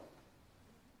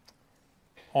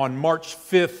On March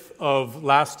 5th of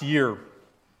last year,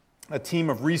 a team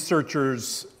of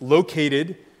researchers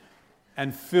located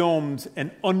and filmed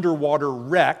an underwater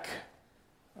wreck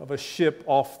of a ship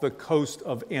off the coast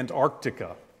of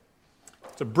Antarctica.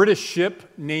 It's a British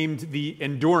ship named the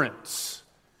Endurance.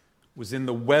 It was in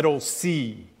the Weddell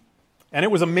Sea. And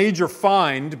it was a major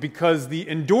find because the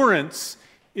Endurance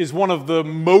is one of the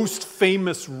most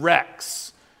famous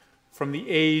wrecks from the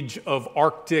age of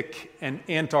Arctic and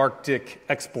Antarctic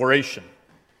exploration.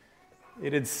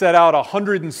 It had set out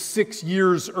 106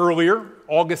 years earlier,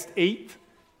 August 8th,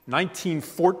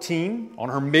 1914, on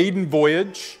her maiden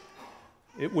voyage.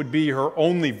 It would be her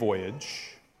only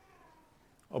voyage.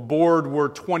 Aboard were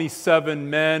 27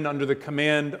 men under the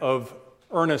command of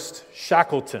Ernest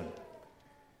Shackleton,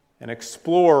 an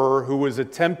explorer who was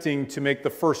attempting to make the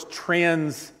first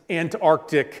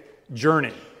trans-Antarctic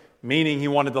journey, meaning he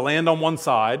wanted to land on one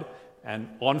side and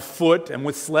on foot and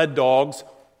with sled dogs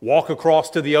walk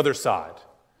across to the other side.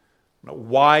 I don't know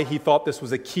why he thought this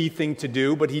was a key thing to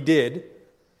do, but he did.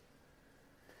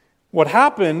 What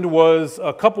happened was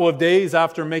a couple of days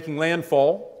after making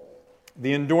landfall,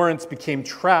 the Endurance became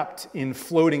trapped in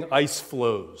floating ice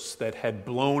floes that had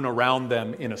blown around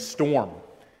them in a storm.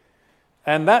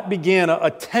 And that began a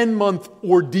 10-month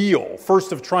ordeal,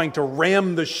 first of trying to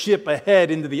ram the ship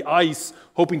ahead into the ice,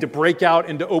 hoping to break out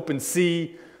into open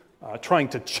sea, trying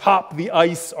to chop the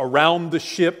ice around the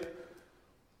ship.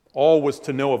 All was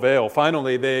to no avail.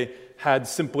 Finally, they had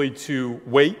simply to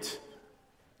wait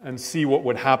and see what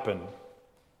would happen.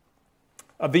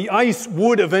 The ice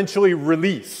would eventually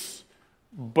release,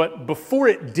 but before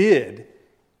it did,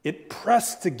 it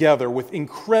pressed together with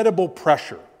incredible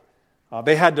pressure.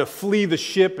 They had to flee the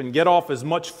ship and get off as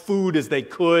much food as they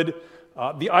could.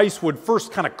 The ice would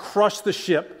first kind of crush the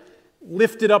ship,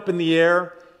 lift it up in the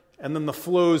air, and then the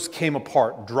floes came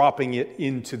apart, dropping it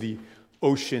into the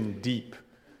ocean deep.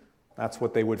 That's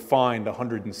what they would find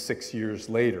 106 years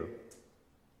later.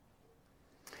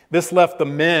 This left the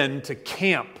men to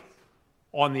camp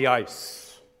on the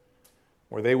ice,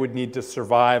 where they would need to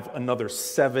survive another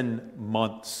 7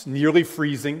 months, nearly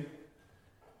freezing,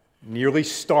 nearly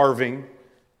starving,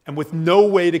 and with no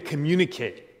way to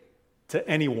communicate to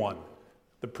anyone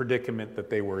the predicament that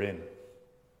they were in.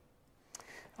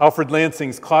 Alfred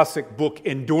Lansing's classic book,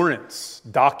 Endurance,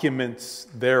 documents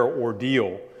their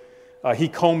ordeal. He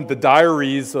combed the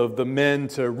diaries of the men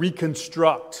to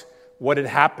reconstruct what had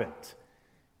happened.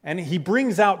 And he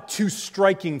brings out two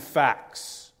striking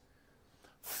facts.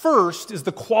 First is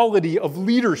the quality of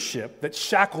leadership that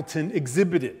Shackleton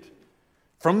exhibited.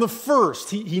 From the first,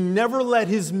 he never let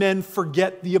his men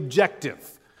forget the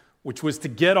objective, which was to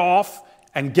get off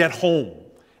and get home.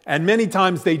 And many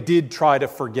times they did try to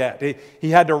forget.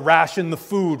 He had to ration the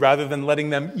food rather than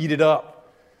letting them eat it up.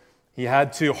 He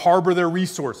had to harbor their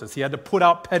resources. He had to put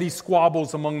out petty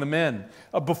squabbles among the men.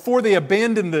 Before they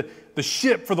abandoned the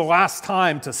ship for the last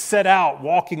time to set out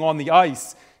walking on the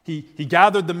ice, he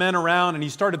gathered the men around and he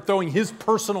started throwing his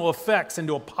personal effects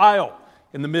into a pile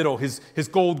in the middle, his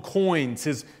gold coins,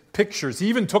 his pictures. He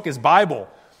even took his Bible,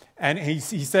 and he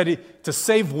said to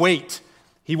save weight,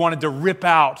 he wanted to rip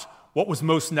out what was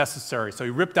most necessary. So he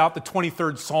ripped out the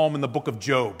 23rd Psalm in the book of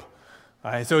Job.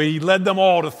 So he led them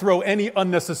all to throw any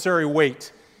unnecessary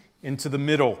weight into the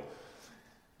middle.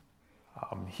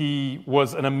 He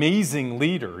was an amazing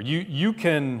leader. You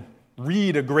can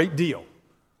read a great deal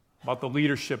about the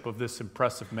leadership of this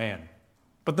impressive man.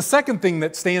 But the second thing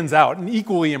that stands out, and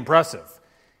equally impressive,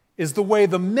 is the way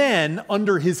the men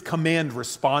under his command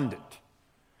responded.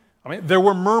 I mean, there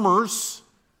were murmurs,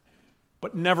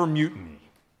 but never mutiny.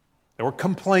 There were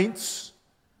complaints,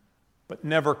 but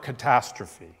never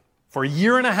catastrophe. For a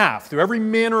year and a half, through every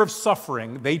manner of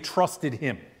suffering, they trusted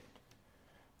him.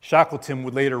 Shackleton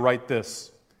would later write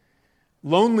this: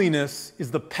 "Loneliness is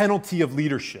the penalty of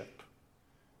leadership,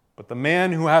 but the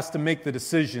man who has to make the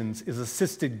decisions is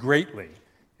assisted greatly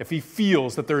if he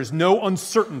feels that there is no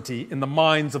uncertainty in the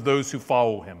minds of those who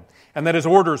follow him, and that his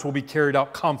orders will be carried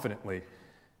out confidently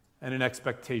and in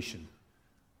expectation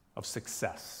of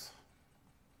success."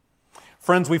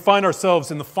 Friends, we find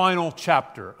ourselves in the final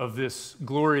chapter of this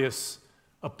glorious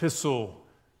epistle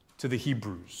to the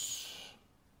Hebrews.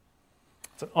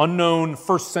 It's an unknown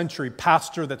first century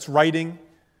pastor that's writing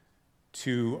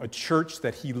to a church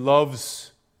that he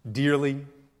loves dearly,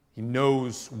 he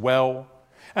knows well.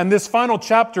 And this final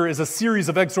chapter is a series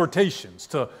of exhortations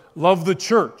to love the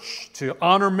church, to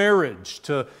honor marriage,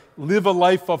 to live a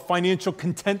life of financial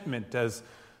contentment, as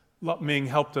Lutming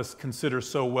helped us consider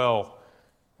so well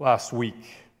last week.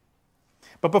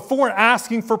 But before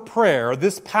asking for prayer,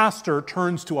 this pastor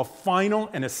turns to a final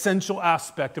and essential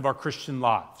aspect of our Christian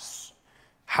lives: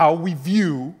 how we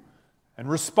view and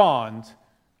respond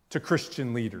to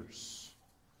Christian leaders.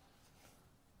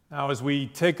 Now, as we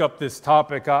take up this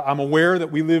topic, I'm aware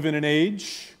that we live in an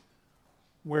age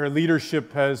where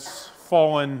leadership has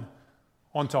fallen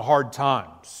onto hard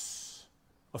times.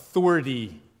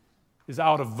 Authority is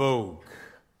out of vogue.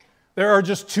 There are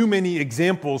just too many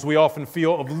examples, we often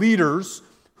feel, of leaders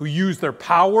who use their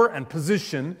power and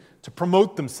position to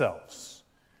promote themselves,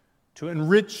 to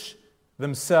enrich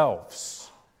themselves.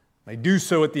 They do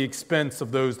so at the expense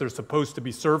of those they're supposed to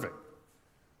be serving.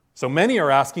 So many are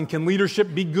asking, can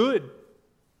leadership be good?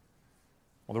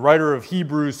 Well, the writer of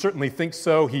Hebrews certainly thinks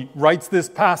so. He writes this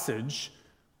passage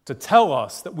to tell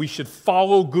us that we should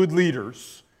follow good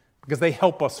leaders because they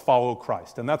help us follow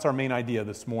Christ. And that's our main idea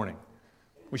this morning.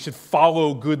 We should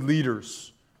follow good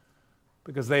leaders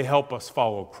because they help us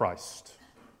follow Christ.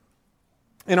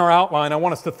 In our outline, I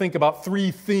want us to think about three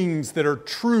things that are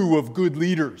true of good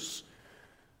leaders.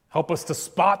 Help us to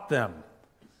spot them.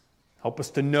 Help us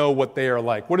to know what they are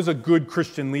like. What is a good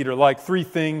Christian leader like? Three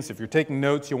things. If you're taking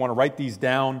notes, you want to write these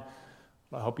down.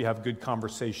 I hope you have a good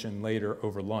conversation later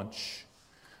over lunch.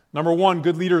 Number one,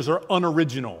 good leaders are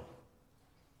unoriginal.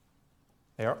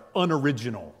 They are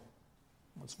unoriginal.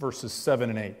 That's verses 7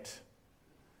 and 8.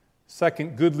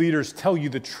 Second, good leaders tell you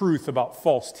the truth about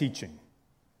false teaching.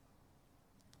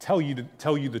 Tell you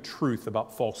the truth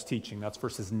about false teaching. That's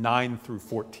verses 9 through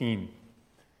 14.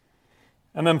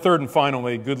 And then third and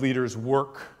finally, good leaders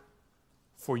work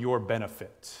for your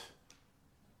benefit.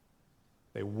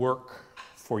 They work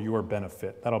for your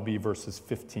benefit. That'll be verses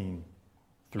 15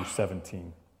 through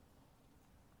 17.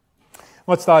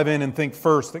 Let's dive in and think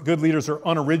first that good leaders are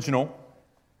unoriginal.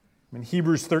 In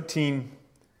Hebrews 13,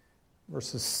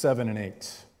 verses 7 and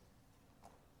 8.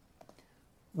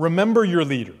 Remember your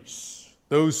leaders,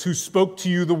 those who spoke to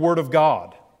you the word of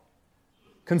God.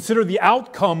 Consider the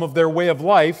outcome of their way of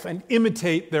life and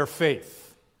imitate their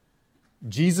faith.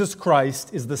 Jesus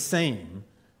Christ is the same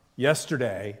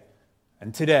yesterday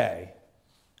and today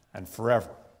and forever.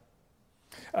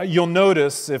 You'll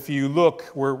notice if you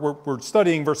look, we're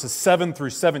studying verses 7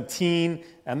 through 17,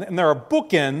 and there are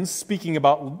bookends speaking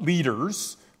about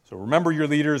leaders. So remember your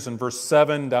leaders in verse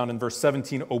 7, down in verse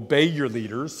 17, obey your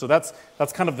leaders. So that's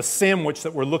kind of the sandwich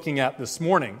that we're looking at this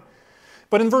morning.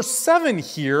 But in verse 7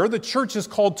 here, the church is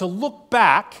called to look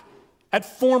back at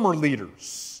former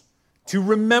leaders, to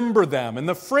remember them. And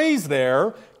the phrase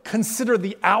there, consider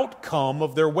the outcome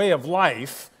of their way of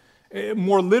life,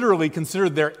 more literally consider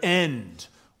their end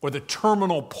or the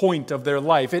terminal point of their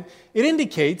life. It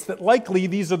indicates that likely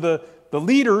these are the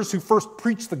leaders who first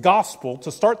preached the gospel to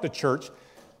start the church,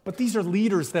 but these are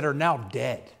leaders that are now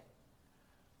dead.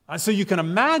 So you can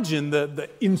imagine the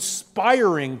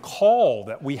inspiring call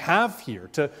that we have here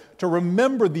to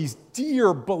remember these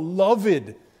dear,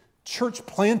 beloved church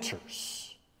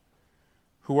planters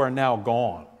who are now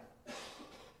gone.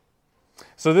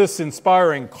 So this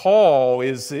inspiring call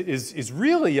is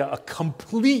really a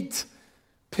complete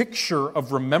picture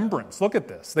of remembrance. Look at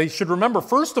this. They should remember,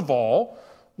 first of all,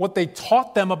 what they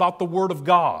taught them about the Word of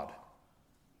God.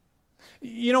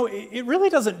 You know, it really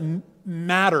doesn't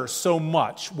matter so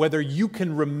much whether you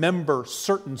can remember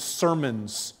certain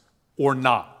sermons or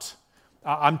not.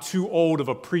 I'm too old of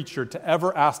a preacher to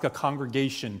ever ask a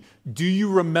congregation, do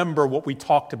you remember what we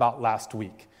talked about last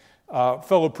week?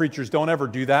 Fellow preachers, don't ever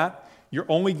do that. You're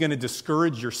only going to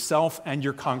discourage yourself and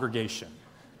your congregation,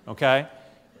 okay?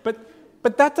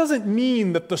 But that doesn't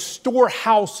mean that the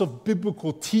storehouse of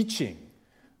biblical teaching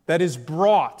that is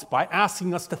brought by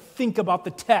asking us to think about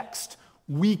the text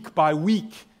week by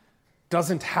week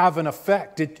doesn't have an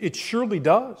effect. It surely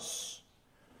does.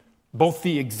 Both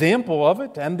the example of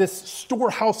it and this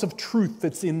storehouse of truth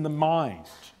that's in the mind.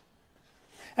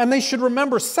 And they should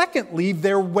remember, secondly,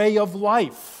 their way of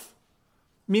life,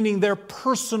 meaning their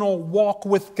personal walk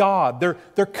with God,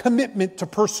 their commitment to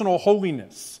personal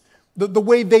holiness, the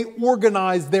way they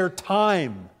organize their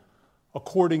time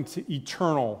according to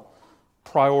eternal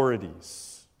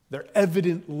priorities, their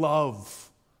evident love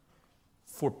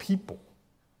for people.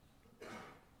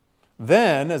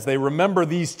 Then, as they remember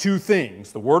these two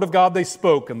things, the word of God they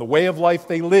spoke and the way of life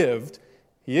they lived,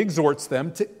 he exhorts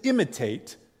them to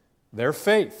imitate their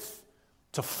faith,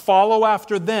 to follow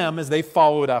after them as they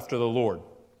followed after the Lord.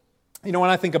 You know, when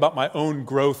I think about my own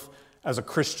growth as a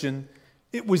Christian,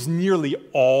 it was nearly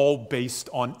all based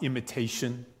on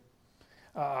imitation.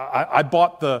 I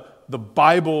bought the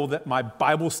Bible that my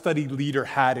Bible study leader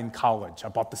had in college. I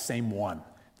bought the same one,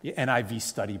 the NIV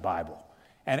Study Bible.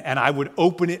 And I would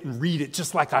open it and read it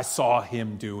just like I saw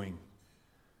him doing.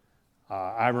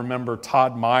 I remember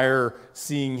Todd Meyer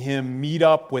seeing him meet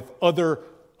up with other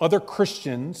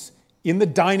Christians in the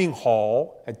dining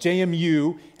hall at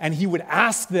JMU, and he would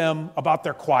ask them about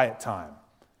their quiet time.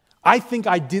 I think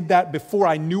I did that before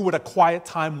I knew what a quiet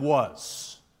time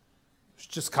was. It was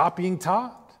just copying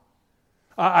Todd.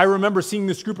 I remember seeing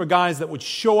this group of guys that would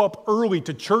show up early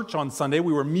to church on Sunday.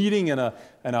 We were meeting in a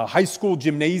high school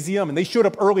gymnasium, and they showed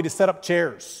up early to set up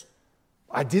chairs.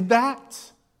 I did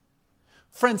that.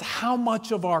 Friends, how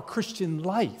much of our Christian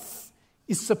life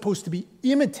is supposed to be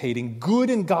imitating good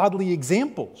and godly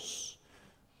examples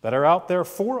that are out there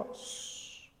for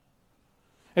us?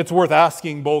 It's worth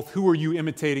asking both, who are you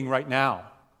imitating right now?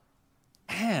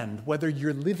 And whether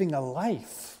you're living a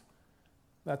life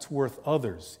that's worth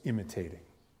others imitating.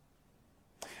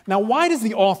 Now, why does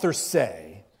the author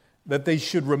say that they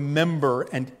should remember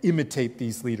and imitate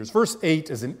these leaders? Verse 8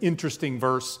 is an interesting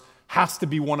verse, has to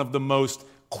be one of the most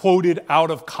quoted out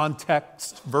of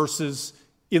context verses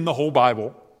in the whole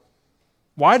Bible.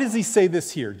 Why does he say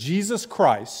this here? Jesus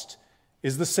Christ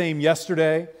is the same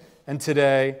yesterday and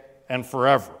today and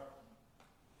forever.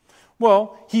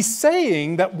 Well, he's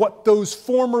saying that what those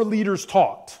former leaders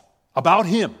taught about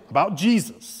him, about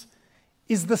Jesus,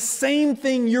 is the same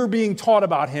thing you're being taught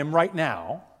about him right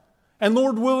now. And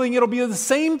Lord willing, it'll be the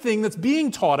same thing that's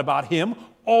being taught about him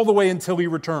all the way until he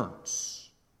returns.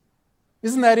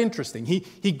 Isn't that interesting?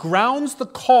 He grounds the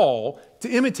call to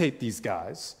imitate these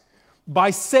guys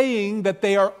by saying that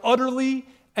they are utterly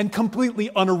and completely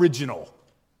unoriginal.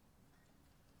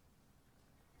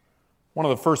 One of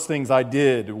the first things I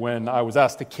did when I was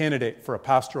asked to candidate for a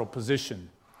pastoral position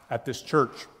at this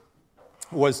church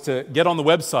was to get on the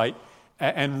website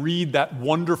and read that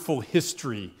wonderful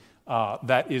history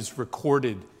that is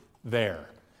recorded there.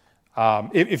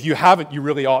 If you haven't, you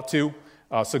really ought to.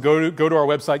 So go to our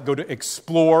website, go to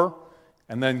Explore,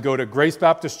 and then go to Grace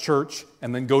Baptist Church,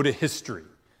 and then go to History.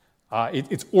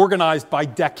 It's organized by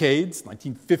decades,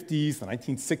 1950s, the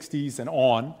 1960s, and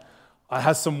on. It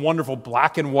has some wonderful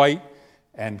black and white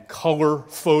and color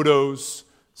photos,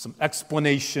 some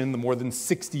explanation, the more than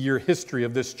 60-year history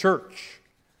of this church.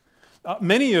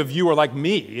 Many of you are like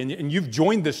me, and you've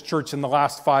joined this church in the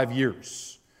last 5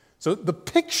 years. So the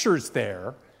pictures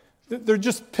there, they're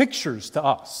just pictures to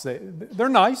us. They're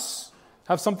nice,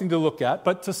 have something to look at,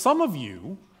 but to some of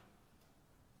you,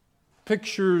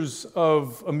 pictures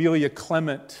of Amelia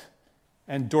Clement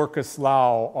and Dorcas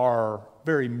Lau are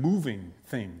very moving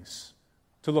things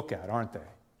to look at, aren't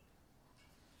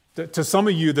they? To some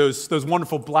of you, those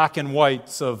wonderful black and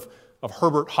whites of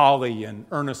Herbert Hawley and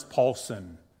Ernest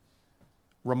Paulson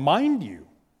remind you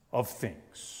of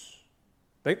things.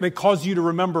 They cause you to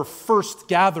remember first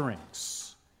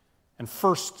gatherings and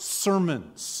first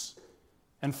sermons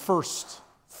and first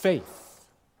faith.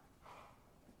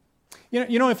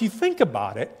 You know, if you think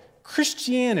about it,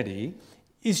 Christianity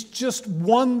is just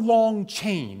one long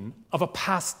chain of a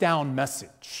passed down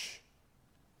message.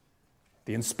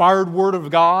 The inspired Word of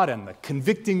God and the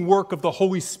convicting work of the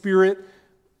Holy Spirit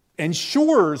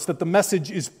ensures that the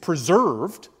message is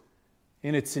preserved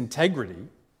in its integrity,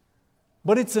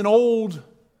 but it's an old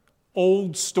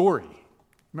story.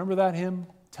 Remember that hymn?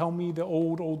 Tell me the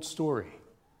old story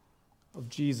of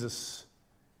Jesus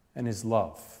and his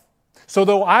love. So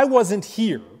though I wasn't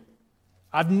here,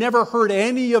 I've never heard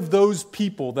any of those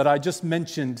people that I just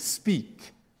mentioned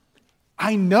speak.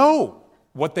 I know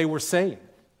what they were saying.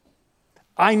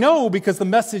 I know because the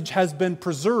message has been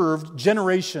preserved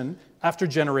generation after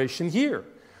generation here.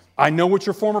 I know what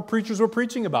your former preachers were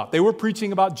preaching about. They were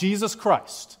preaching about Jesus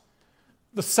Christ,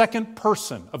 the second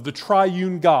person of the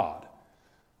triune God,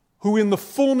 who in the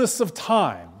fullness of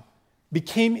time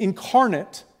became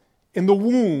incarnate in the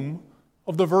womb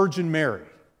of the Virgin Mary.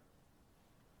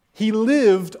 He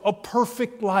lived a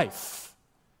perfect life,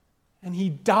 and he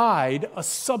died a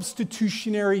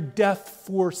substitutionary death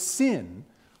for sin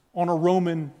on a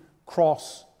Roman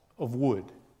cross of wood.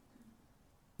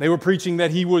 They were preaching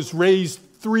that he was raised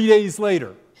 3 days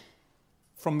later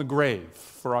from the grave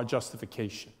for our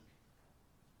justification.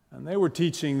 And they were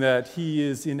teaching that he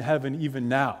is in heaven even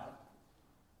now,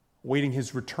 waiting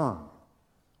his return,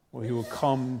 where he will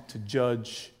come to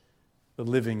judge the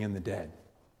living and the dead.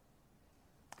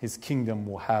 His kingdom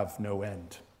will have no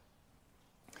end.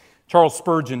 Charles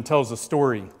Spurgeon tells a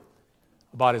story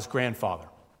about his grandfather.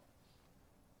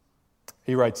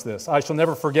 He writes this: I shall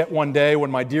never forget one day when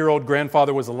my dear old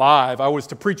grandfather was alive. I was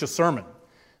to preach a sermon.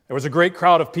 There was a great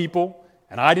crowd of people,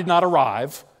 and I did not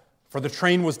arrive, for the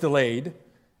train was delayed,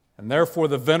 and therefore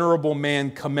the venerable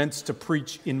man commenced to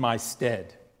preach in my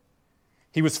stead.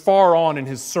 He was far on in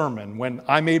his sermon when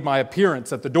I made my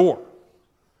appearance at the door.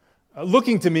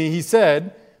 Looking to me, he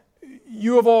said,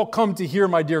 "You have all come to hear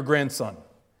my dear grandson,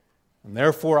 and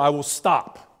therefore I will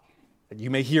stop, that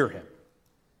you may hear him."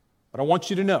 But I want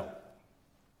you to know,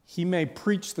 he may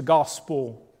preach the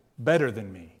gospel better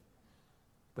than me,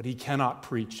 but he cannot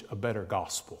preach a better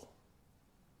gospel.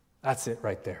 That's it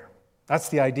right there. That's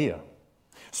the idea.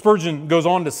 Spurgeon goes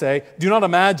on to say, do not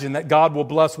imagine that God will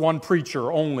bless one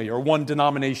preacher only or one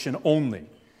denomination only.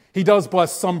 He does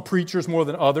bless some preachers more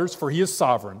than others, for he is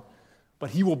sovereign,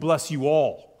 but he will bless you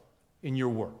all in your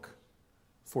work,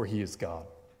 for he is God.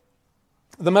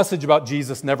 The message about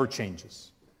Jesus never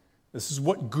changes. This is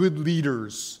what good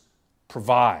leaders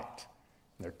provide.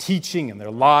 In their teaching and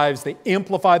their lives, they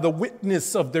amplify the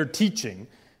witness of their teaching,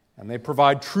 and they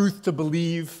provide truth to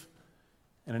believe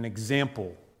and an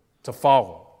example to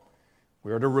follow.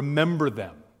 We are to remember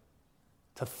them,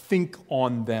 to think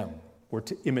on them, or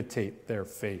to imitate their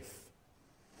faith.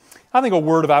 I think a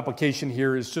word of application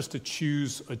here is just to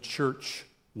choose a church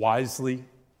wisely.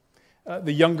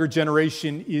 The younger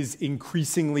generation is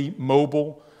increasingly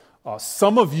mobile.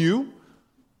 Some of you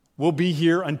will be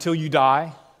here until you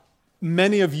die.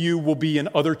 Many of you will be in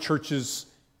other churches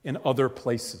in other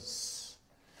places.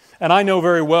 And I know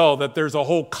very well that there's a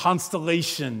whole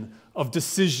constellation of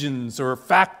decisions or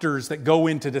factors that go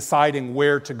into deciding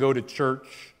where to go to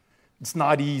church. It's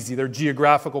not easy. There are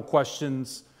geographical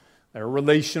questions, there are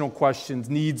relational questions,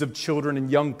 needs of children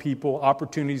and young people,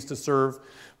 opportunities to serve.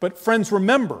 But friends,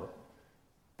 remember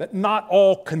that not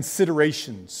all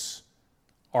considerations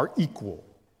are equal.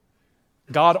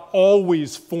 God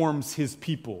always forms his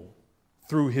people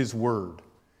through his word.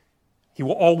 He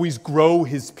will always grow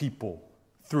his people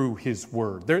through his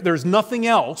word. There's nothing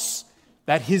else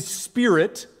that his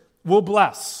Spirit will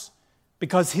bless,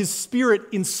 because his Spirit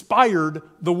inspired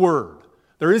the word.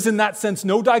 There is in that sense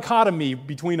no dichotomy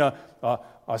between a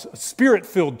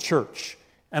Spirit-filled church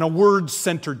and a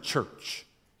word-centered church.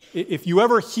 If you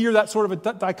ever hear that sort of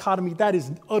a dichotomy, that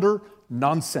is utter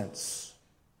nonsense.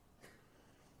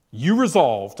 You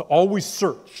resolve to always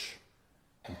search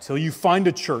until you find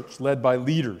a church led by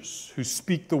leaders who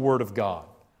speak the word of God,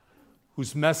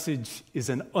 whose message is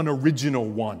an unoriginal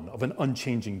one of an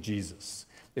unchanging Jesus.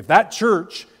 If that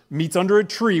church meets under a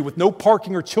tree with no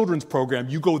parking or children's program,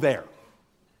 you go there.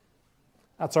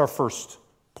 That's our first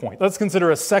point. Let's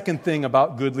consider a second thing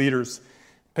about good leaders.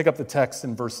 Pick up the text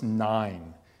in verse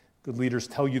 9. Good leaders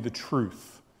tell you the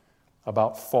truth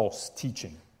about false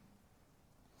teaching.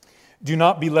 Do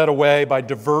not be led away by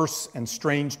diverse and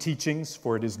strange teachings,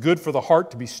 for it is good for the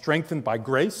heart to be strengthened by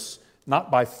grace,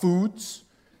 not by foods,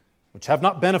 which have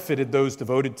not benefited those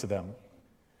devoted to them.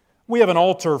 We have an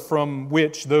altar from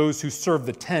which those who serve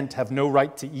the tent have no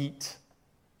right to eat.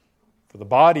 For the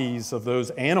bodies of those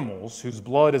animals whose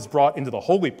blood is brought into the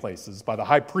holy places by the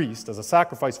high priest as a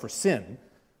sacrifice for sin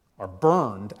are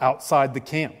burned outside the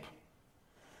camp.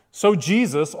 So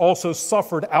Jesus also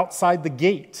suffered outside the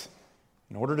gate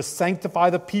in order to sanctify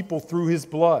the people through his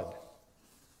blood.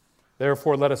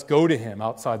 Therefore, let us go to him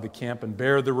outside the camp and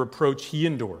bear the reproach he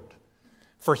endured.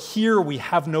 For here we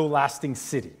have no lasting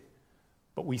city,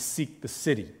 but we seek the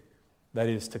city that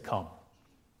is to come.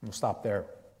 We'll stop there.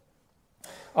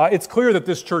 It's clear that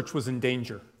this church was in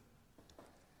danger.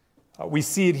 We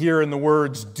see it here in the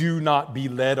words, do not be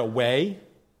led away.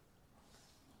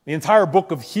 The entire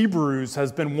book of Hebrews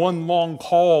has been one long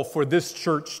call for this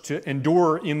church to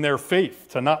endure in their faith,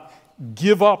 to not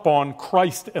give up on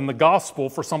Christ and the gospel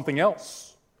for something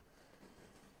else.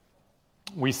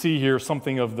 We see here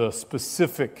something of the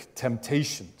specific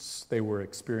temptations they were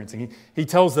experiencing. He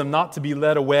tells them not to be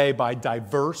led away by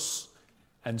diverse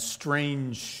and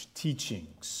strange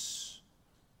teachings.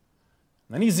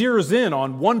 And then he zeroes in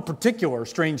on one particular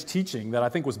strange teaching that I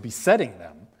think was besetting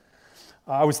them.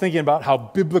 I was thinking about how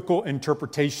biblical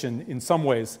interpretation, in some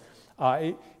ways,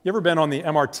 you ever been on the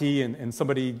MRT and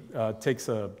somebody takes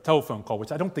a telephone call,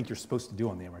 which I don't think you're supposed to do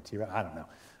on the MRT, right? I don't know.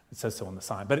 It says so on the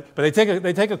sign. But they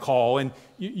take a call, and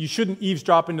you shouldn't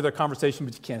eavesdrop into their conversation,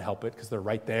 but you can't help it because they're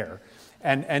right there.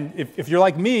 And if you're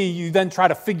like me, you then try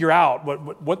to figure out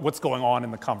what's going on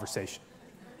in the conversation.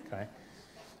 Okay?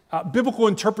 Biblical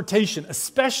interpretation,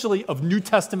 especially of New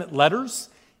Testament letters,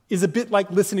 is a bit like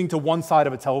listening to one side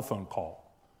of a telephone call.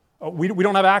 We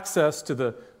don't have access to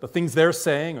the things they're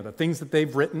saying or the things that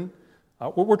they've written.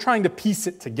 We're trying to piece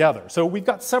it together. So we've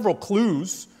got several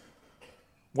clues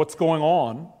what's going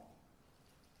on.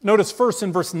 Notice first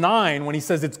in verse 9 when he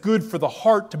says it's good for the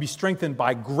heart to be strengthened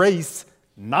by grace,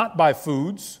 not by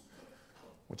foods,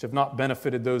 which have not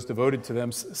benefited those devoted to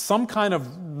them. Some kind of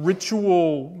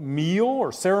ritual meal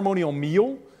or ceremonial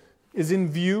meal is in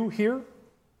view here.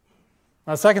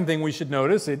 Now, the second thing we should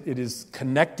notice, it is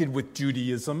connected with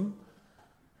Judaism.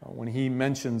 When he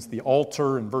mentions the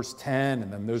altar in verse 10,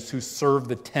 and then those who serve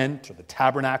the tent or the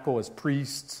tabernacle as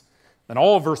priests, And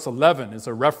all of verse 11 is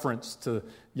a reference to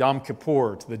Yom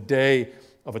Kippur, to the Day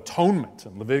of Atonement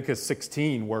in Leviticus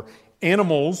 16, where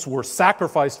animals were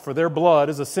sacrificed for their blood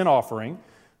as a sin offering,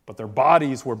 but their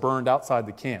bodies were burned outside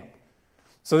the camp.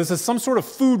 So this is some sort of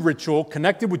food ritual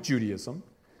connected with Judaism.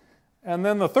 And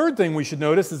then the third thing we should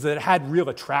notice is that it had real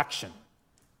attraction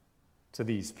to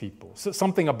these people. So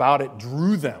something about it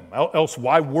drew them, else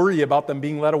why worry about them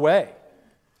being led away?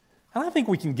 And I think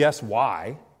we can guess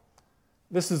why.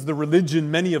 This is the religion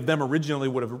many of them originally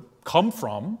would have come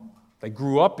from. They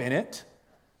grew up in it.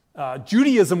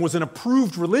 Judaism was an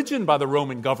approved religion by the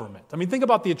Roman government. I mean, think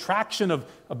about the attraction of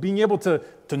being able to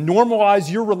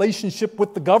normalize your relationship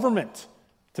with the government,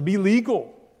 to be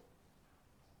legal.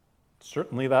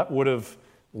 Certainly that would have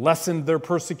lessened their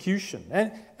persecution.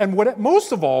 And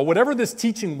most of all, whatever this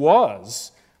teaching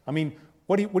was, I mean,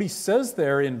 what he says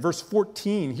there in verse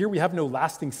 14, here we have no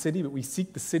lasting city, but we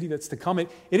seek the city that's to come. It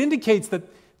indicates that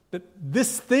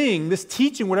this thing, this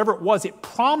teaching, whatever it was, it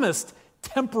promised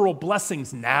temporal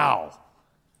blessings now.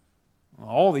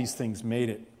 All these things made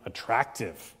it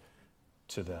attractive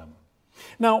to them.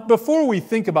 Now, before we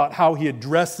think about how he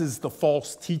addresses the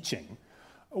false teaching,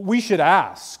 we should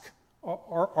ask,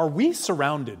 are we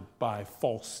surrounded by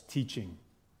false teaching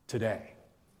today?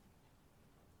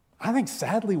 I think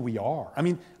sadly we are. I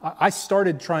mean, I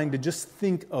started trying to just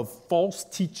think of false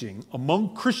teaching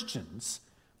among Christians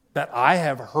that I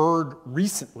have heard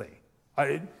recently.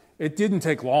 It didn't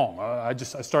take long. I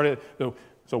started.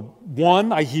 So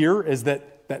one I hear is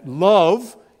that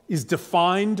love is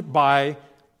defined by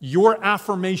your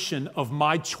affirmation of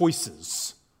my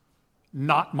choices,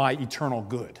 not my eternal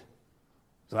good.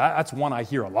 So that's one I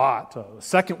hear a lot. The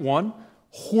second one,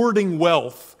 hoarding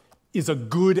wealth is a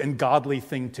good and godly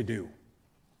thing to do.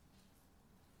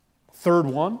 Third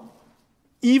one,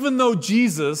 even though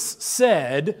Jesus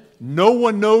said no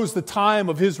one knows the time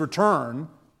of his return,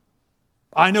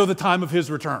 I know the time of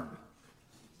his return.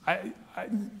 I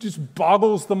just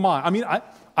boggles the mind. I mean,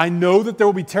 I know that there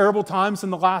will be terrible times in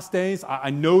the last days. I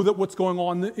know that what's going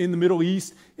on in the Middle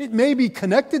East, it may be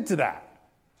connected to that.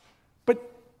 But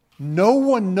no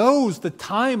one knows the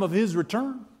time of his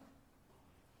return.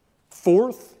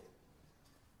 Fourth,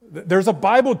 there's a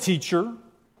Bible teacher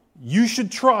you should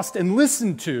trust and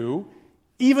listen to,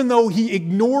 even though he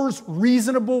ignores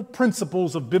reasonable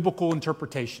principles of biblical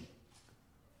interpretation.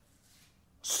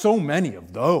 So many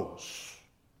of those,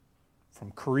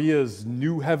 from Korea's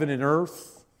New Heaven and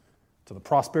Earth to the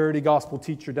prosperity gospel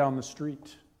teacher down the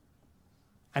street.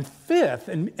 And fifth,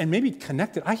 and maybe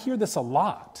connected, I hear this a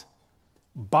lot.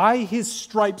 By his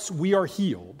stripes we are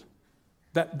healed.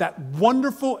 That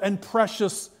wonderful and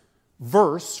precious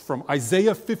verse from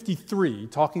Isaiah 53,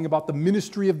 talking about the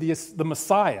ministry of the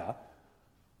Messiah,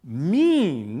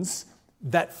 means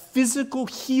that physical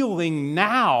healing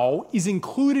now is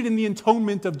included in the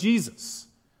atonement of Jesus.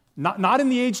 Not in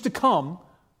the age to come,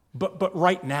 but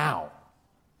right now.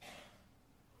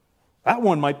 That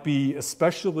one might be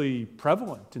especially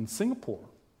prevalent in Singapore.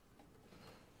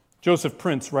 Joseph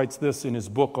Prince writes this in his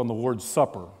book on the Lord's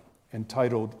Supper,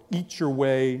 entitled, "Eat Your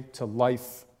Way to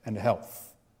Life and Health."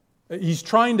 He's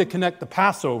trying to connect the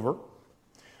Passover,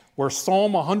 where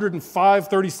Psalm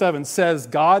 105:37 says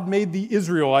God made the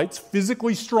Israelites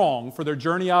physically strong for their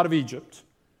journey out of Egypt.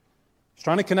 He's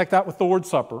trying to connect that with the Lord's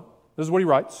Supper. This is what he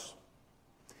writes.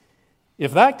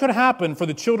 If that could happen for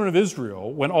the children of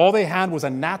Israel when all they had was a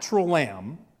natural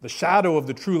lamb, the shadow of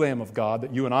the true Lamb of God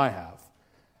that you and I have,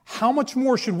 how much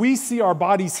more should we see our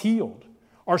bodies healed,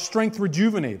 our strength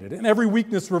rejuvenated, and every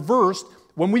weakness reversed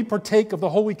when we partake of the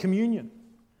Holy Communion?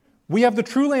 We have the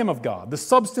true Lamb of God, the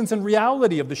substance and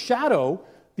reality of the shadow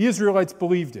the Israelites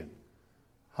believed in.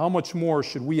 How much more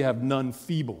should we have none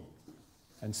feeble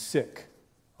and sick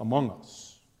among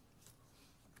us?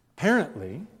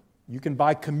 Apparently, you can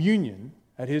buy communion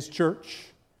at his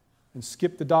church and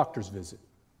skip the doctor's visit.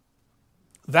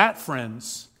 That,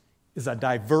 friends, is a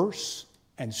diverse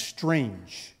and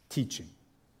strange teaching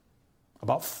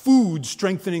about food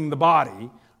strengthening the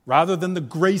body rather than the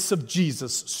grace of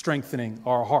Jesus strengthening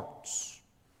our hearts.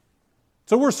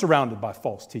 So we're surrounded by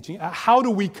false teaching. How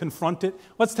do we confront it?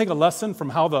 Let's take a lesson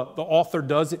from how the author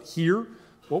does it here.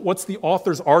 What's the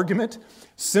author's argument?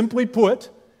 Simply put,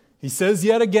 he says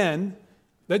yet again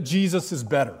that Jesus is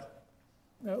better.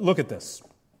 Look at this.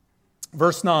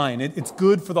 Verse 9, it's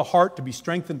good for the heart to be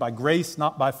strengthened by grace,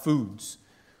 not by foods.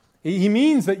 He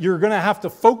means that you're going to have to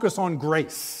focus on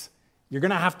grace. You're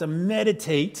going to have to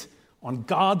meditate on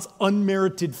God's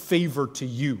unmerited favor to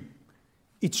you.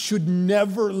 It should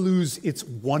never lose its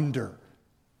wonder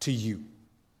to you.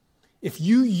 If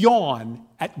you yawn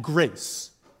at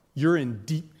grace, you're in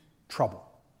deep trouble.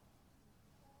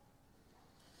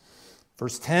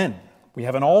 Verse 10, we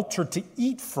have an altar to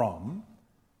eat from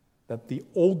that the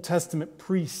Old Testament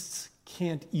priests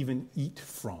can't even eat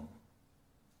from.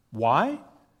 Why?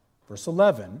 Verse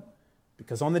 11,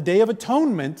 because on the Day of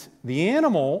Atonement, the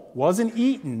animal wasn't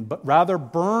eaten, but rather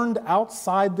burned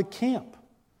outside the camp.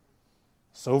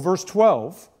 So verse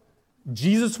 12,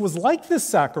 Jesus was like this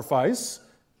sacrifice.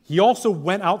 He also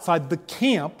went outside the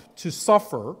camp to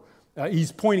suffer.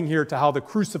 He's pointing here to how the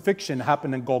crucifixion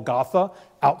happened in Golgotha,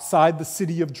 outside the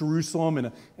city of Jerusalem,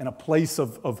 in a place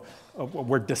of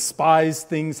where despised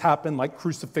things happen, like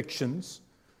crucifixions.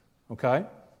 Okay?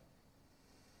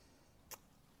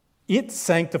 It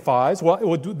sanctifies.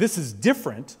 Well, this is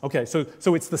different. Okay,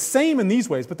 so it's the same in these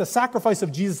ways, but the sacrifice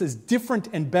of Jesus is different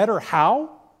and better.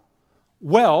 How?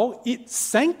 Well, it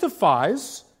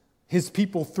sanctifies his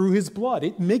people through his blood.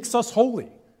 It makes us holy,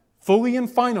 fully and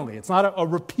finally. It's not a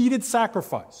repeated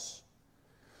sacrifice.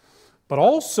 But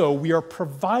also, we are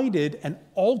provided an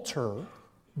altar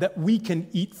that we can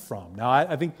eat from. Now,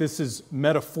 I think this is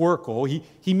metaphorical.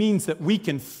 He means that we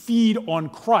can feed on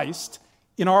Christ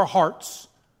in our hearts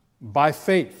by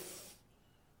faith.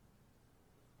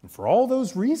 And for all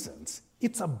those reasons,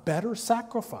 it's a better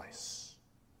sacrifice.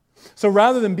 So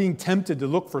rather than being tempted to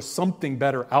look for something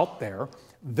better out there,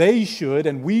 they should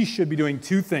and we should be doing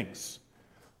two things.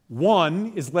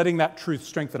 One is letting that truth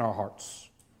strengthen our hearts.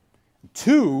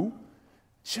 Two,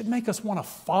 it should make us want to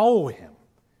follow him,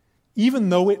 even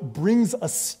though it brings a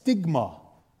stigma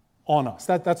on us.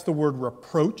 That's the word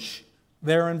reproach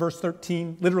there in verse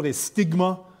 13, literally a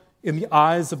stigma in the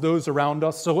eyes of those around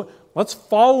us. So let's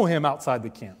follow him outside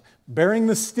the camp, bearing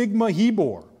the stigma he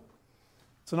bore.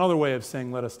 It's another way of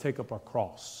saying, let us take up our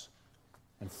cross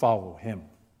and follow him.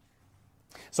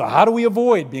 So how do we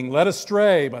avoid being led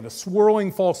astray by the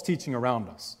swirling false teaching around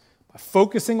us? By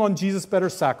focusing on Jesus' better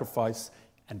sacrifice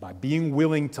and by being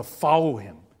willing to follow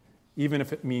him, even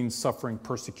if it means suffering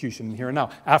persecution here and now.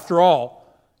 After all,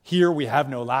 here we have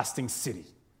no lasting city.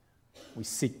 We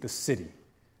seek the city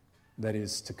that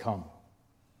is to come.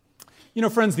 You know,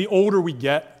 friends, the older we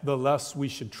get, the less we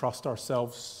should trust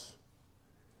ourselves.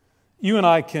 You and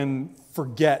I can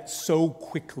forget so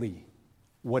quickly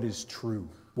what is true,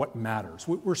 what matters.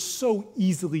 We're so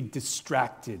easily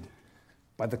distracted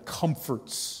by the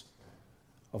comforts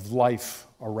of life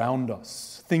around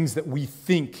us, things that we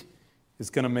think is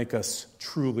going to make us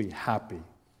truly happy.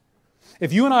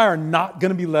 If you and I are not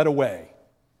going to be led away,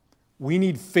 we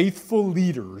need faithful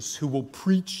leaders who will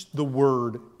preach the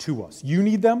word to us. You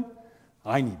need them.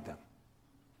 I need them.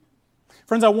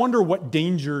 Friends, I wonder what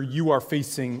danger you are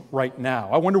facing right now.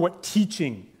 I wonder what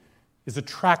teaching is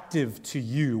attractive to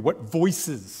you, what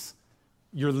voices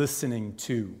you're listening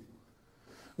to.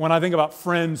 When I think about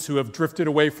friends who have drifted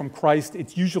away from Christ,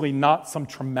 it's usually not some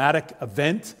traumatic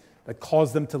event that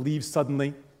caused them to leave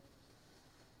suddenly.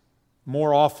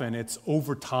 More often, it's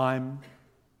over time.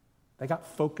 They got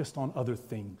focused on other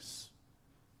things.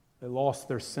 They lost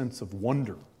their sense of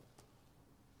wonder,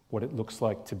 what it looks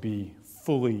like to be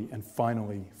fully and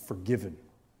finally forgiven.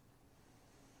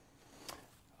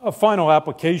 A final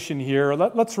application here.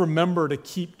 Let's remember to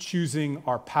keep choosing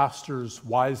our pastors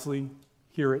wisely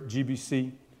here at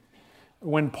GBC.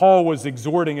 When Paul was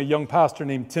exhorting a young pastor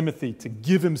named Timothy to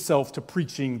give himself to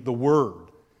preaching the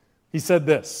word, he said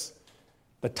this: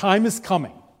 "The time is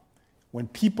coming when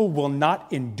people will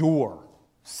not endure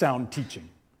sound teaching,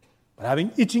 but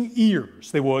having itching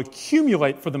ears, they will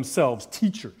accumulate for themselves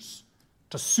teachers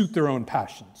to suit their own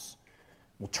passions,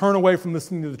 will turn away from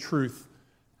listening to the truth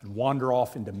and wander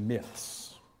off into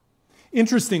myths."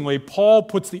 Interestingly, Paul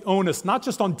puts the onus not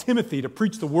just on Timothy to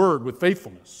preach the word with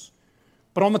faithfulness,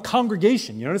 but on the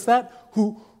congregation. You notice that?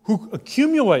 Who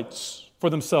accumulates for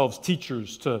themselves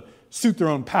teachers to suit their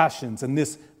own passions and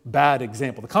this bad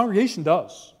example. The congregation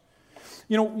does.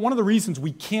 You know, one of the reasons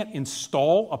we can't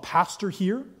install a pastor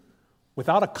here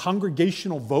without a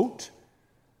congregational vote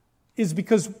is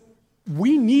because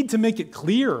we need to make it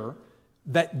clear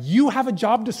that you have a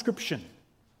job description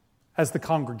as the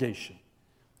congregation.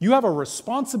 You have a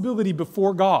responsibility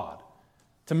before God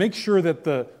to make sure that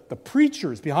the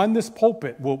preachers behind this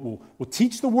pulpit will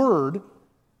teach the word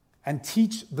and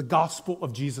teach the gospel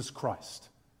of Jesus Christ,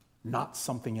 not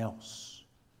something else.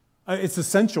 It's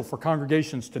essential for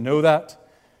congregations to know that.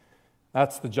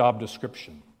 That's the job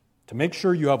description, to make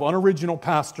sure you have unoriginal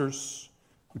pastors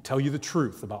who tell you the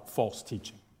truth about false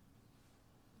teaching.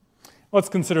 Let's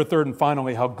consider third and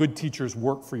finally how good teachers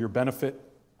work for your benefit.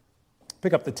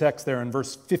 Pick up the text there in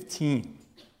verse 15.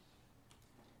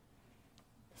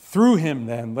 "Through him,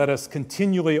 then, let us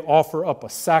continually offer up a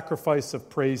sacrifice of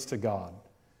praise to God.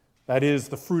 That is,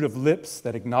 the fruit of lips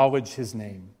that acknowledge his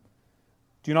name.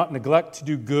 Do not neglect to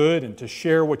do good and to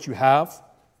share what you have,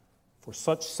 for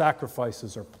such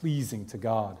sacrifices are pleasing to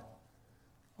God.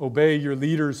 Obey your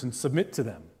leaders and submit to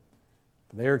them.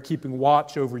 For they are keeping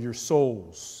watch over your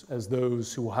souls as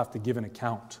those who will have to give an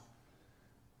account.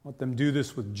 Let them do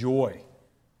this with joy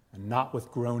and not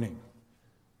with groaning,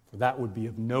 for that would be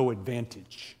of no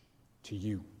advantage to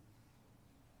you.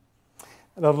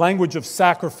 The language of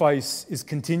sacrifice is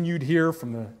continued here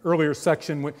from the earlier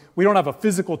section. We don't have a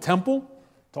physical temple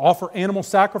to offer animal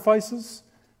sacrifices,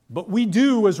 but we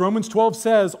do, as Romans 12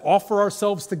 says, offer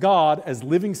ourselves to God as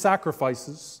living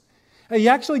sacrifices. And he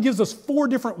actually gives us 4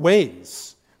 different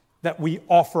ways that we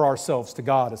offer ourselves to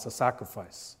God as a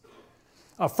sacrifice.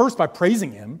 First, by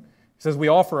praising him. He says we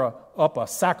offer up a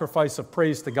sacrifice of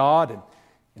praise to God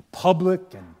in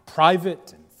public and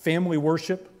private and family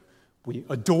worship. We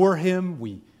adore him,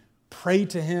 we pray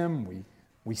to him,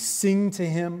 we sing to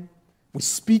him. We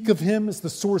speak of him as the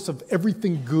source of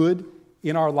everything good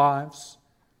in our lives.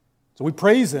 So we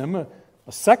praise him. A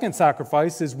second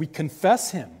sacrifice is we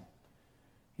confess him.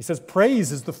 He says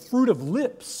praise is the fruit of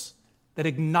lips that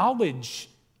acknowledge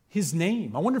his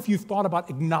name. I wonder if you've thought about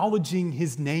acknowledging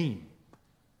his name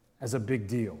as a big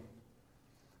deal.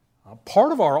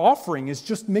 Part of our offering is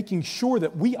just making sure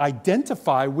that we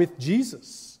identify with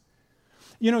Jesus.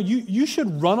 You know, you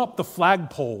should run up the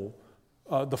flagpole,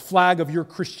 the flag of your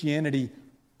Christianity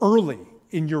early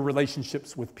in your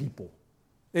relationships with people.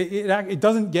 It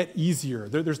doesn't get easier.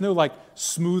 There's no like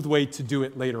smooth way to do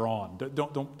it later on.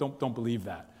 Don't believe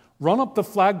that. Run up the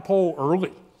flagpole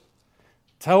early.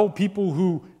 Tell people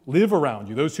who live around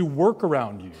you, those who work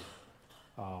around you,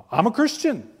 I'm a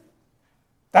Christian.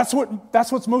 That's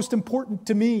what's most important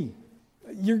to me.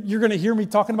 You're going to hear me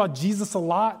talking about Jesus a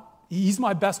lot. He's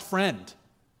my best friend.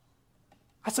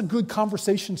 That's a good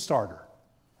conversation starter.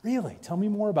 Really? Tell me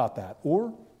more about that.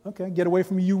 Or, okay, get away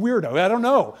from me, you weirdo. I don't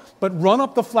know. But run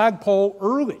up the flagpole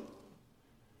early.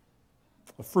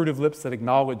 A fruit of lips that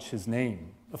acknowledge his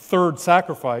name. A third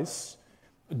sacrifice,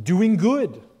 doing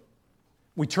good.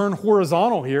 We turn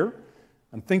horizontal here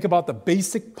and think about the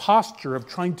basic posture of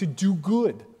trying to do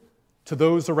good to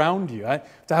those around you.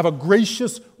 To have a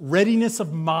gracious readiness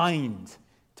of mind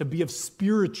to be of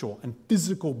spiritual and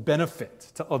physical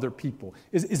benefit to other people.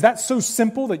 Is that so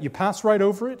simple that you pass right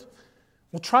over it?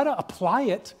 Well, try to apply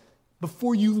it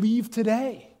before you leave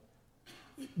today.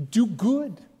 Do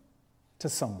good to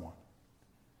someone.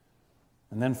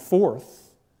 And then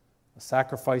fourth, a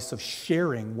sacrifice of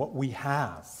sharing what we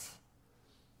have.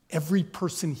 Every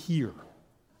person here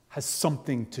has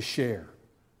something to share.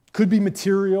 Could be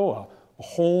material, a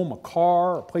home, a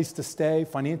car, a place to stay,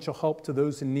 financial help to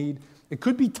those in need. It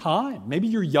could be time. Maybe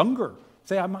you're younger.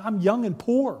 Say, I'm young and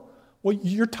poor. Well,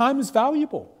 your time is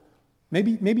valuable.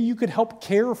 Maybe you could help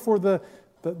care for the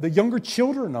younger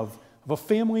children of a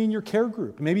family in your care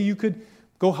group. Maybe you could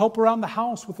go help around the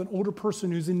house with an older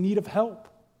person who's in need of help.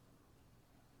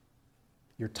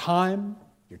 Your time,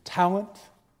 your talent,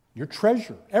 your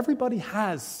treasure. Everybody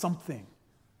has something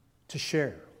to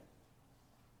share.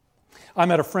 I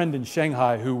met a friend in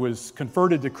Shanghai who was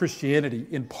converted to Christianity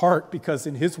in part because,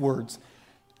 in his words,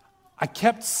 I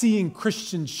kept seeing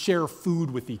Christians share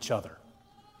food with each other.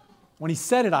 When he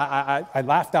said it, I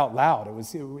laughed out loud.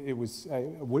 It was.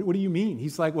 What do you mean?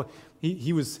 He's like, well,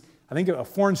 he was, I think, a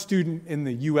foreign student in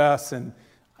the U.S. and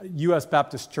U.S.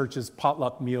 Baptist churches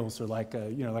potluck meals are like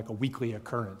a weekly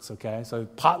occurrence. Okay, so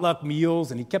potluck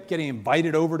meals, and he kept getting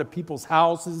invited over to people's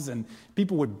houses, and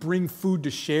people would bring food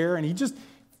to share, and he just.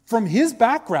 From his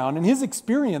background and his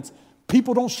experience,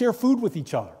 people don't share food with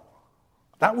each other.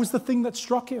 That was the thing that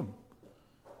struck him.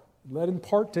 It led in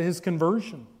part to his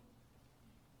conversion.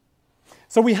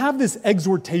 So we have this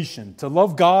exhortation to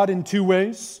love God in 2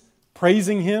 ways,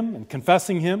 praising him and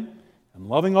confessing him, and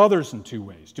loving others in 2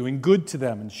 ways, doing good to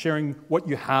them and sharing what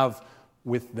you have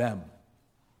with them.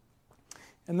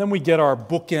 And then we get our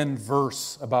bookend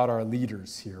verse about our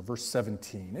leaders here, verse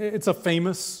 17. It's a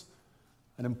famous,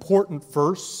 an important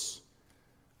verse.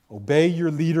 Obey your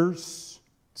leaders,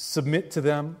 submit to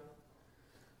them.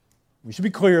 We should be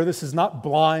clear, this is not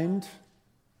blind,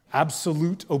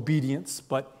 absolute obedience,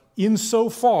 but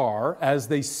insofar as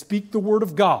they speak the word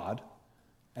of God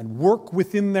and work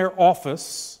within their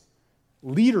office,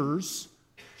 leaders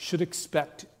should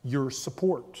expect your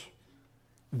support.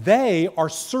 They are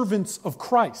servants of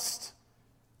Christ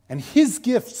and his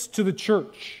gifts to the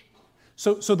church.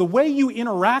 So the way you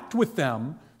interact with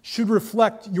them should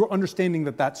reflect your understanding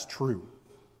that that's true.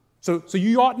 So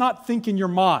you ought not think in your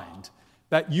mind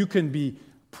that you can be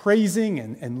praising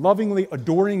and lovingly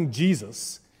adoring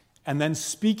Jesus and then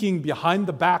speaking behind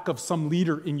the back of some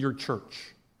leader in your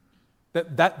church.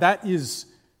 That is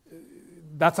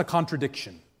that's a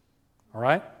contradiction, all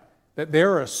right? That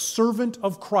they're a servant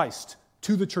of Christ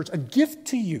to the church, a gift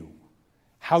to you.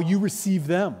 How you receive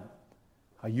them,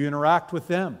 how you interact with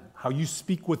them, how you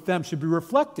speak with them should be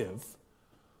reflective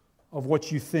of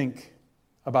what you think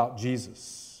about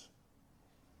Jesus.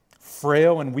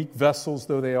 Frail and weak vessels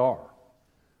though they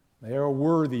are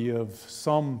worthy of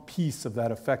some piece of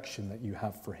that affection that you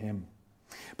have for him.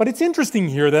 But it's interesting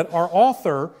here that our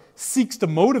author seeks to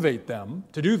motivate them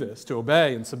to do this, to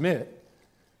obey and submit,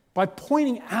 by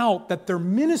pointing out that their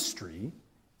ministry,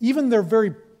 even their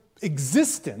very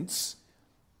existence,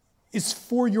 is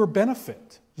for your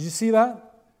benefit. Did you see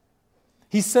that?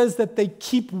 He says that they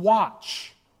keep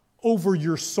watch over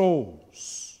your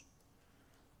souls.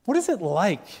 What is it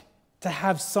like to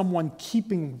have someone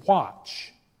keeping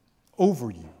watch over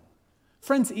you?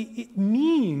 Friends, it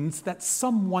means that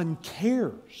someone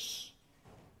cares.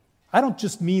 I don't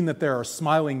just mean that there are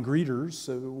smiling greeters.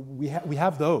 We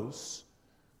have those.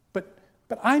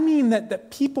 But I mean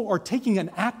that people are taking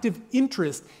an active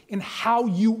interest in how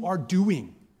you are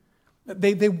doing.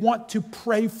 They want to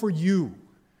pray for you.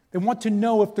 They want to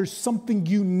know if there's something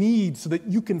you need so that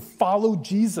you can follow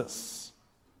Jesus.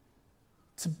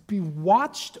 To be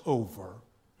watched over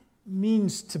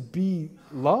means to be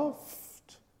loved.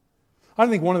 I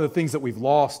think one of the things that we've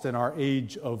lost in our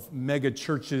age of mega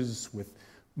churches with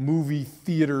movie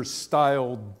theater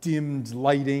style dimmed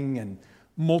lighting and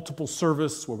multiple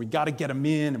service where we got to get them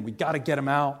in and we got to get them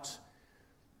out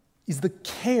is the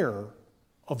care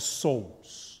of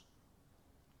souls.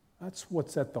 That's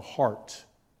what's at the heart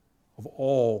of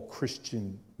all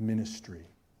Christian ministry.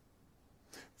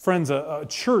 Friends, a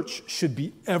church should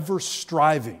be ever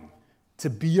striving to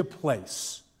be a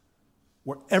place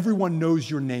where everyone knows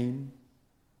your name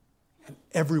and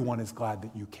everyone is glad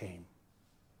that you came.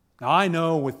 Now, I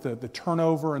know with the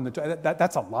turnover and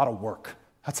that's a lot of work.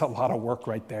 That's a lot of work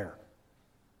right there.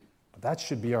 But that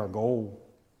should be our goal.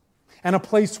 And a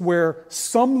place where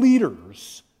some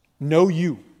leaders know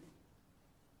you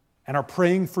and are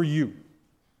praying for you,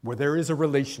 where there is a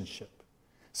relationship.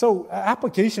 So,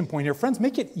 application point here, friends,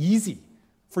 make it easy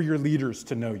for your leaders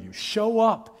to know you. Show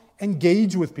up,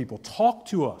 engage with people, talk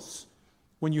to us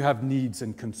when you have needs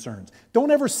and concerns. Don't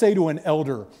ever say to an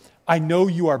elder, I know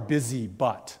you are busy,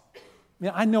 but.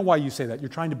 I know why you say that. You're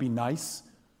trying to be nice.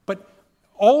 But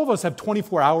all of us have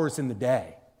 24 hours in the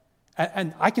day.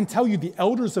 And I can tell you the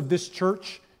elders of this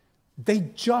church, they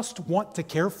just want to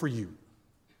care for you.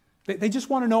 They just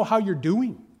want to know how you're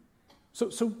doing.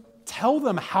 So tell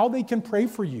them how they can pray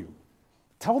for you.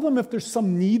 Tell them if there's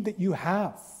some need that you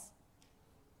have.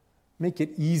 Make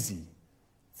it easy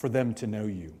for them to know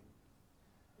you.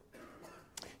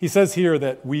 He says here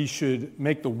that we should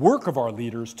make the work of our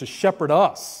leaders to shepherd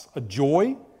us a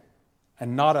joy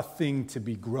and not a thing to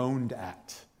be groaned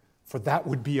at, for that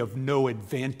would be of no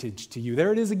advantage to you.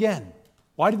 There it is again.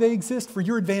 Why do they exist? For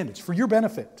your advantage, for your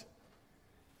benefit.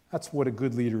 That's what a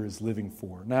good leader is living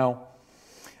for. Now,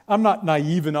 I'm not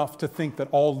naive enough to think that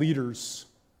all leaders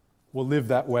will live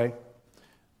that way.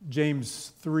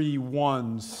 James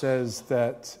 3:1 says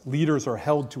that leaders are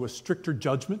held to a stricter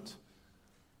judgment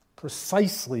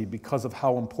precisely because of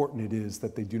how important it is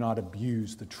that they do not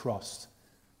abuse the trust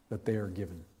that they are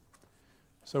given.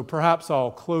 So perhaps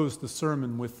I'll close the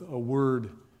sermon with a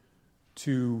word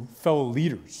to fellow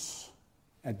leaders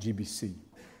at GBC,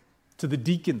 to the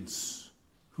deacons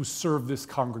who serve this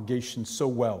congregation so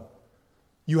well.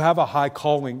 You have a high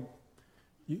calling.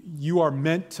 You are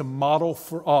meant to model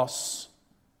for us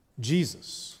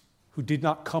Jesus, who did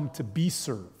not come to be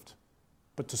served,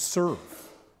 but to serve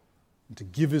and to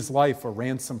give his life a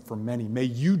ransom for many. May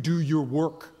you do your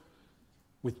work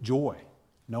with joy,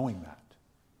 knowing that.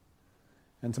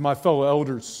 And to my fellow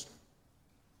elders,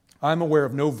 I'm aware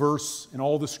of no verse in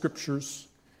all the scriptures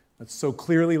that so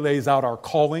clearly lays out our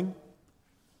calling,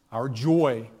 our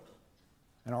joy,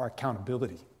 and our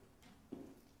accountability.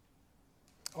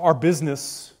 Our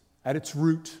business, at its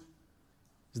root,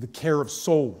 is the care of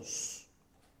souls.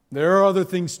 There are other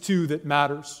things, too, that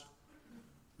matters.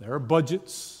 There are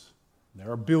budgets, there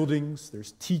are buildings,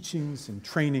 there's teachings and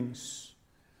trainings.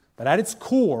 But at its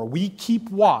core, we keep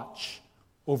watch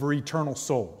over eternal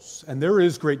souls. And there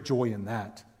is great joy in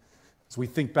that. As we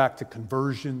think back to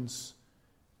conversions,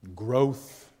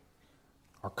 growth,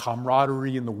 our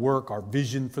camaraderie in the work, our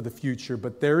vision for the future.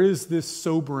 But there is this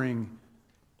sobering,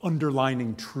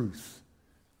 underlining truth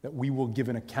that we will give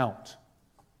an account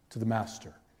to the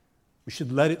Master. We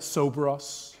should let it sober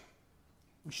us.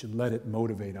 We should let it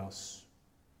motivate us.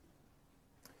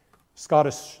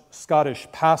 Scottish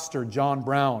pastor John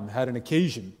Brown had an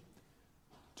occasion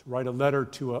to write a letter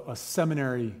to a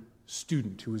seminary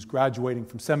student who was graduating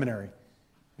from seminary.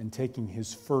 and taking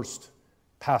his first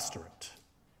pastorate.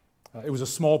 It was a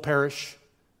small parish,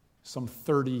 some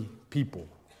 30 people.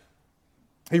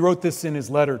 He wrote this in his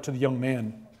letter to the young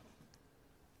man.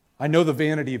 I know the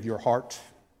vanity of your heart,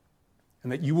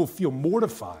 and that you will feel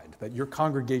mortified that your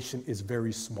congregation is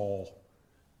very small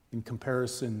in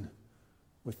comparison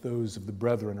with those of the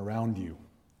brethren around you.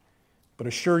 But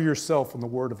assure yourself on the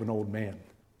word of an old man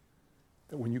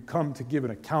that when you come to give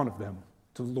an account of them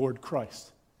to the Lord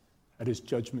Christ at his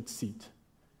judgment seat,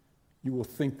 you will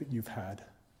think that you've had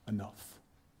enough.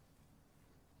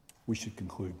 We should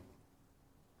conclude.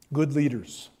 Good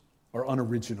leaders are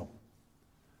unoriginal.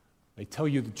 They tell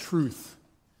you the truth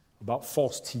about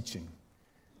false teaching.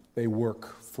 They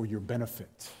work for your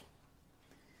benefit.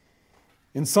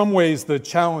 In some ways, the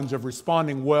challenge of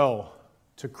responding well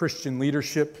to Christian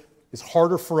leadership is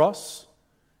harder for us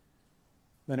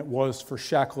than it was for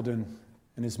Shackleton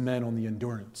and his men on the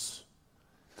Endurance.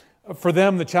 For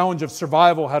them, the challenge of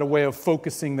survival had a way of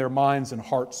focusing their minds and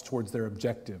hearts towards their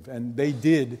objective, and they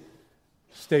did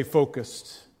stay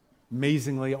focused.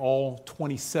 Amazingly, all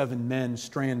 27 men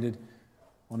stranded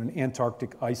on an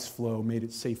Antarctic ice floe made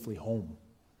it safely home.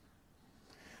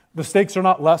 The stakes are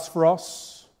not less for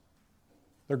us,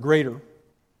 they're greater.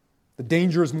 The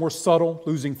danger is more subtle,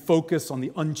 losing focus on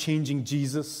the unchanging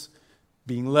Jesus,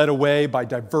 being led away by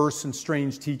diverse and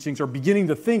strange teachings, or beginning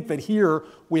to think that here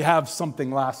we have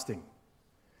something lasting.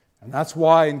 And that's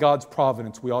why in God's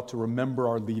providence we ought to remember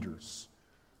our leaders,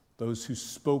 those who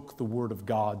spoke the word of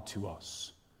God to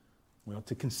us. We ought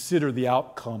to consider the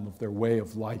outcome of their way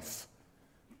of life.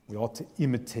 We ought to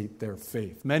imitate their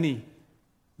faith. Many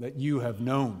that you have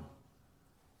known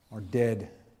are dead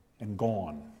and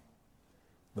gone.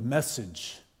 The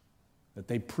message that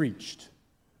they preached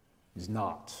is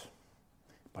not.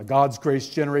 By God's grace,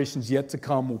 generations yet to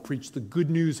come will preach the good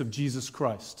news of Jesus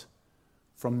Christ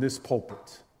from this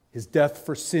pulpit. His death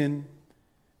for sin,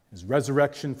 his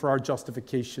resurrection for our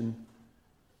justification,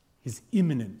 his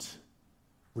imminent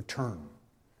return.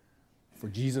 For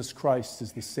Jesus Christ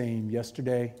is the same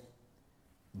yesterday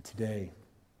and today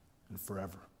and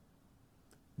forever.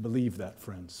 Believe that,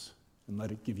 friends, and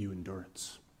let it give you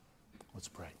endurance. Let's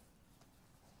pray.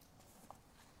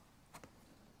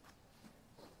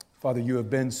 Father, you have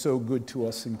been so good to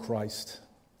us in Christ.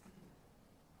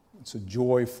 It's a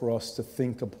joy for us to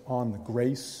think upon the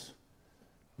grace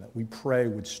that we pray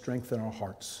would strengthen our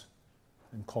hearts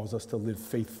and cause us to live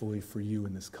faithfully for you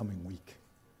in this coming week.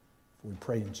 We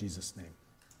pray in Jesus' name.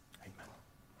 Amen.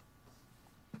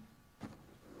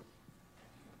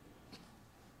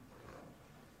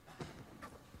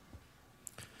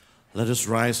 Let us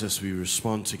rise as we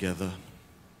respond together.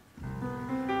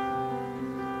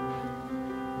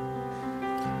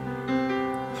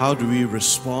 How do we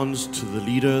respond to the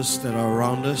leaders that are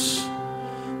around us?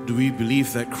 Do we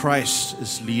believe that Christ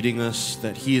is leading us,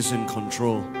 that He is in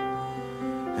control,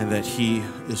 and that He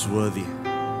is worthy?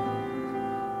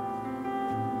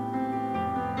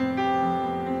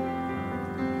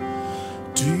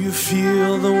 Do you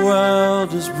feel the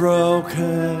world is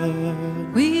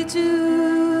broken? We do.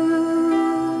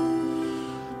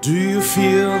 Do you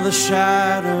feel the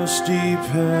shadows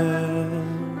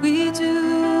deepen? We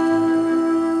do.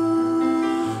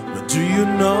 But do you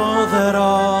know that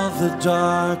all the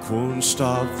dark won't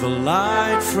stop the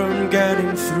light from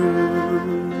getting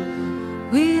through?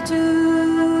 We do.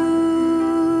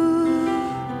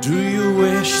 Do you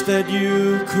wish that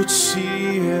you could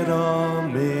see it all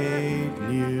made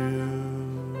new?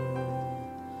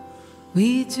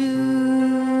 We do.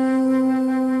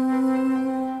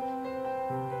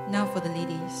 Now for the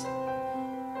ladies.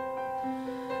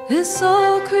 Is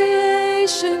all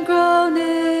creation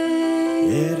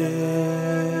groaning? It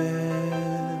is.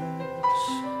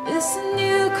 Is a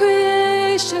new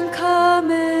creation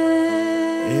coming?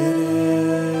 It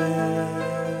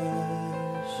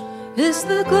Is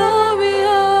the glory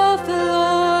of the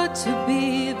Lord to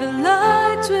be the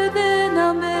light within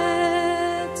our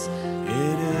midst?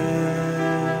 It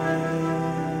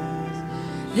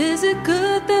Is it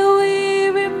good that we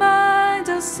remind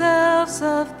ourselves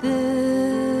of this?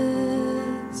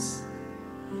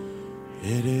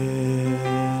 It is.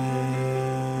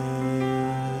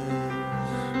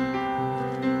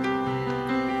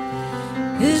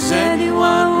 Is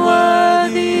anyone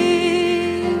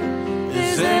worthy?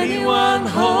 Is anyone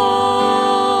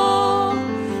whole?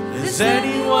 Is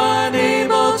anyone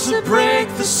able to break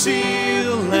the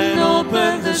seal and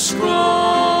open the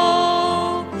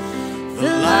scroll? The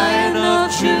Lion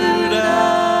of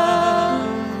Judah,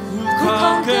 who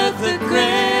conquered the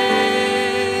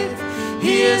grave.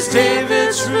 He is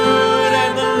David's root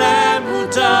and the Lamb who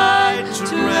died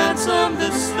to ransom the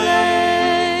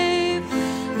slave.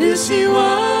 Is he worthy?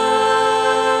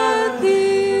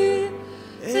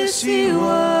 Is he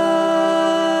worthy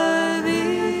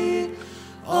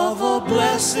of all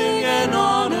blessing and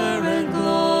honor and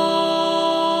glory?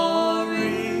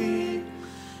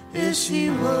 Is he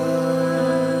worthy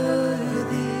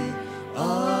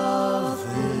of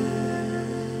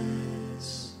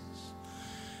this?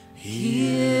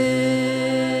 He is.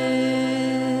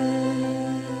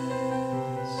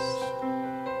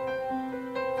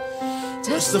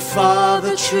 Does the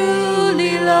Father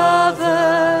truly love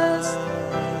us?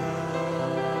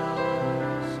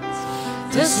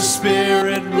 Does the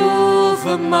Spirit move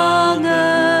among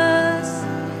us?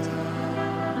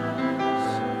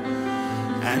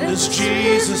 And does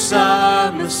Jesus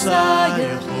our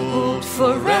Messiah hold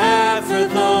forever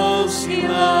those he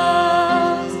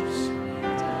loves?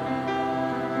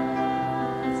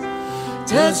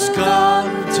 Does God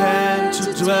intend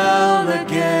to dwell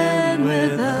again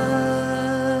with us?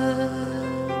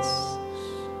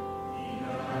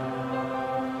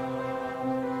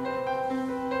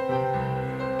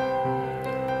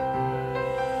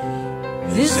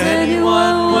 Is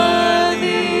anyone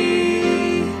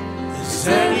worthy? Is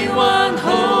anyone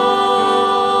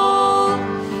whole?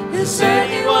 Is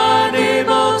anyone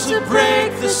able to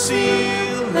break the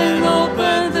seal and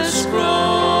open the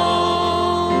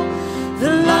scroll?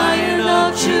 The Lion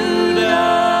of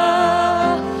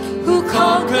Judah, who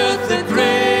conquered the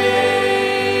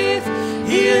grave.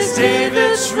 He is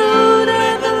David's root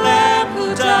and the Lamb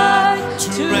who died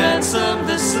to ransom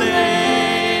the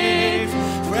slave.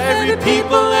 For every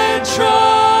people and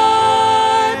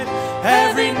tribe,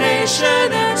 every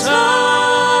nation and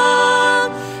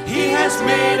tongue, he has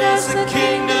made us a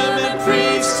kingdom and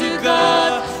priests to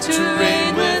God, to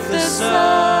reign with the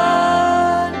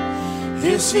Son.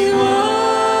 Is he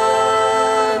worthy?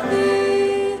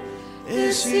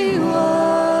 Is he worthy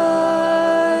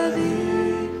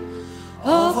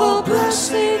of all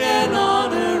blessing and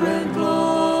honor and glory?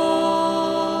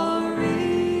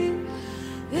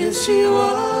 Is he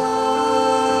worthy?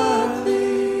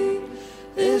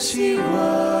 Is he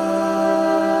worthy?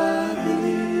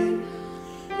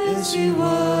 Is he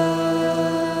worthy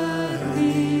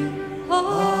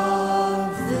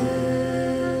of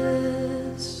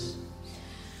this?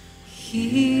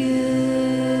 He is.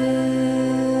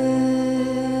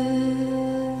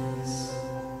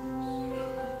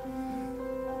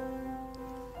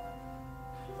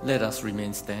 Let us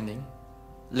remain standing.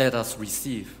 Let us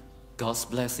receive God's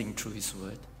blessing through his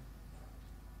word.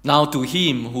 Now to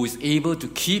him who is able to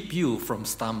keep you from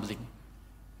stumbling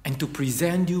and to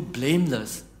present you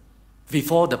blameless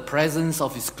before the presence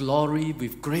of his glory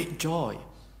with great joy,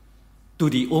 to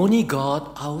the only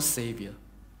God, our Savior,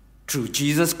 through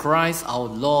Jesus Christ our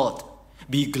Lord,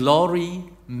 be glory,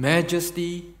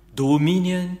 majesty,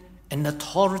 dominion, and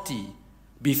authority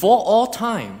before all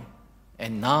time,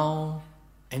 and now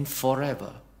and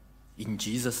forever. In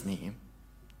Jesus' name,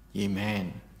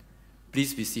 amen.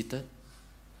 Please be seated.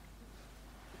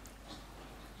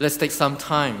 Let's take some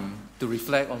time to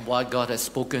reflect on what God has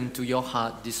spoken to your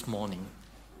heart this morning.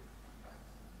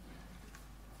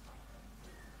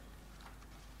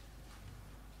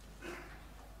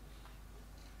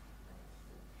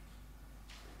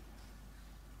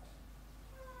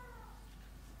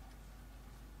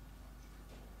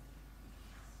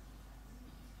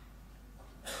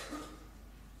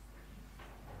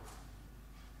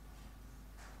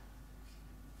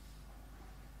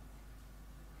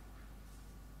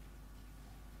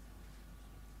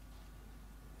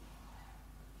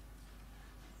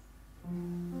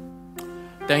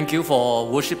 Thank you for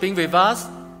worshiping with us.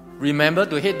 Remember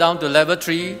to head down to level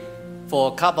 3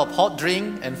 for a cup of hot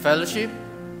drink and fellowship.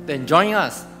 Then join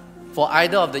us for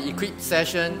either of the equipped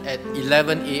session at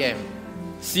 11 a.m.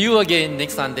 See you again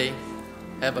next Sunday.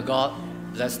 Have a God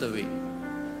blessed week.